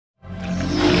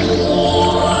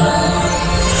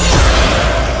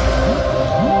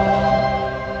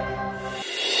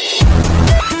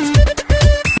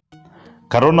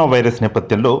Corona virus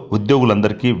నేపథ్యంలో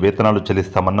ఉద్యోగులందరికీ వేతనాలు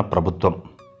చెల్లిస్తామన్న ప్రభుత్వం.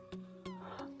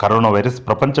 కరోనా వైరస్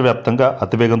ప్రపంచవ్యాప్తంగా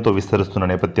అతివేగంతో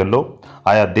విస్తరిస్తున్న నేపథ్యంలో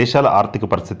ఆయా దేశాల ఆర్థిక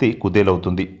పరిస్థితి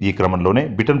కుదేలవుతుంది. ఈ క్రమంలోనే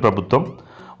బ్రిటన్ ప్రభుత్వం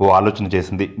ఓ ఆలోచన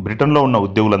చేసింది. బ్రిటన్లో ఉన్న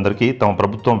ఉద్యోగులందరికీ తమ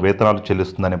ప్రభుత్వం వేతనాలు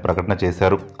చెల్లిస్తుందనే ప్రకటన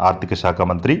చేశారు. ఆర్థిక శాఖ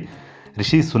మంత్రి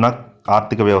రిషి సునాక్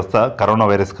ఆర్థిక వ్యవస్థ కరోనా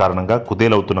వైరస్ కారణంగా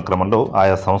కుదేలవుతున్న క్రమంలో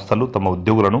ఆయా సంస్థలు తమ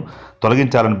ఉద్యోగులను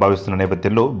తొలగించాలని భావిస్తున్న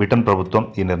నేపథ్యంలో బ్రిటన్ ప్రభుత్వం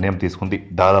ఈ నిర్ణయం తీసుకుంది.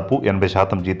 దాదాపు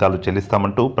 80% జీతాలు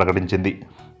చెల్లిస్తామంటూ ప్రకటించింది.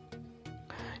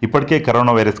 ఇప్పటికే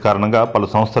కరోనా వైరస్ కారణంగా పలు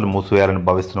సంస్థలు మూసివేయాలని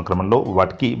భావిస్తున్న క్రమంలో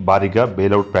వాటికి భారీగా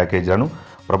బెయిలౌట్ ప్యాకేజీలను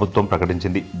ప్రభుత్వం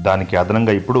ప్రకటించింది. దానికి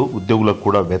అదనంగా ఇప్పుడు ఉద్యోగులకు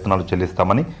కూడా వేతనాలు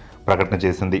చెల్లిస్తామని ప్రకటన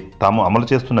చేసింది. తాము అమలు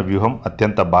చేస్తున్న వ్యూహం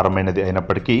అత్యంత భారమైనది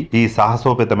అయినప్పటికీ ఈ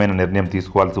సాహసోపేతమైన నిర్ణయం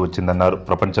తీసుకోవాల్సి వచ్చిందన్నారు.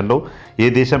 ప్రపంచంలో ఏ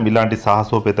దేశం ఇలాంటి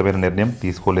సాహసోపేతమైన నిర్ణయం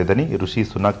తీసుకోలేదని రిషి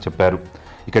సునాక్ చెప్పారు.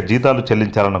 ఇక జీతాలు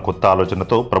చెల్లించాలన్న కొత్త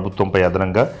ఆలోచనతో ప్రభుత్వంపై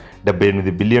అదనంగా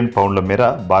 78 బిలియన్ పౌండ్ల మేర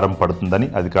భారం పడుతుందని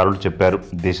అధికారులు చెప్పారు.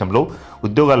 దేశంలో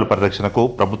ఉద్యోగాల పరిరక్షణకు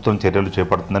ప్రభుత్వం చర్యలు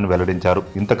చేపడుతుందని వెల్లడించారు.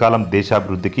 ఇంతకాలం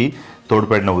దేశాభివృద్ధికి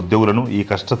తోడ్పడిన ఉద్యోగులను ఈ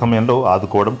కష్ట సమయంలో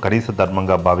ఆదుకోవడం కనీస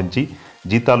ధర్మంగా భావించి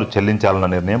జీతాలు చెల్లించాలన్న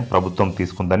నిర్ణయం ప్రభుత్వం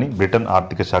తీసుకుందని బ్రిటన్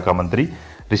ఆర్థిక శాఖ మంత్రి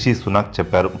రిషి సునాక్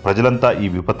చెప్పారు. ప్రజలంతా ఈ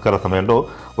విపత్కర సమయంలో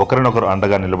ఒకరినొకరు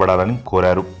అండగా నిలబడాలని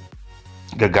కోరారు.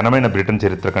 ఇక ఘనమైన బ్రిటన్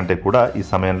చరిత్ర కంటే కూడా ఈ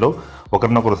సమయంలో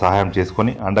ఒకరినొకరు సహాయం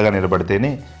చేసుకొని అండగా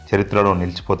నిలబడితేనే చరిత్రలో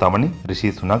నిలిచిపోతామని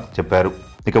రిషి సునాక్ చెప్పారు.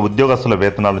 ఇక ఉద్యోగస్తుల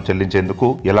వేతనాలు చెల్లించేందుకు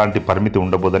ఎలాంటి పరిమితి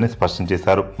ఉండబోదని స్పష్టం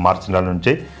చేశారు. మార్చి నెల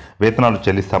నుంచే వేతనాలు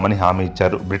చెల్లిస్తామని హామీ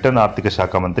ఇచ్చారు. బ్రిటన్ ఆర్థిక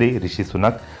శాఖ మంత్రి రిషి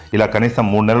సునాక్ ఇలా కనీసం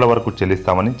 3 నెలల వరకు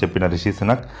చెల్లిస్తామని చెప్పిన రిషి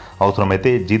సునాక్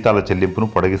అవసరమైతే జీతాల చెల్లింపును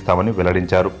పొడిగిస్తామని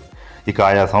వెల్లడించారు. ఇక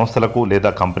ఆయా సంస్థలకు లేదా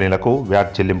కంపెనీలకు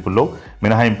వ్యాట్ చెల్లింపుల్లో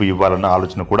మినహాయింపు ఇవ్వాలన్న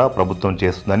ఆలోచన కూడా ప్రభుత్వం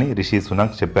చేస్తుందని రిషి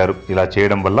సునాక్ చెప్పారు. ఇలా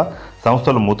చేయడం వల్ల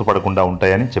సంస్థలు మూతపడకుండా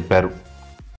ఉంటాయని చెప్పారు.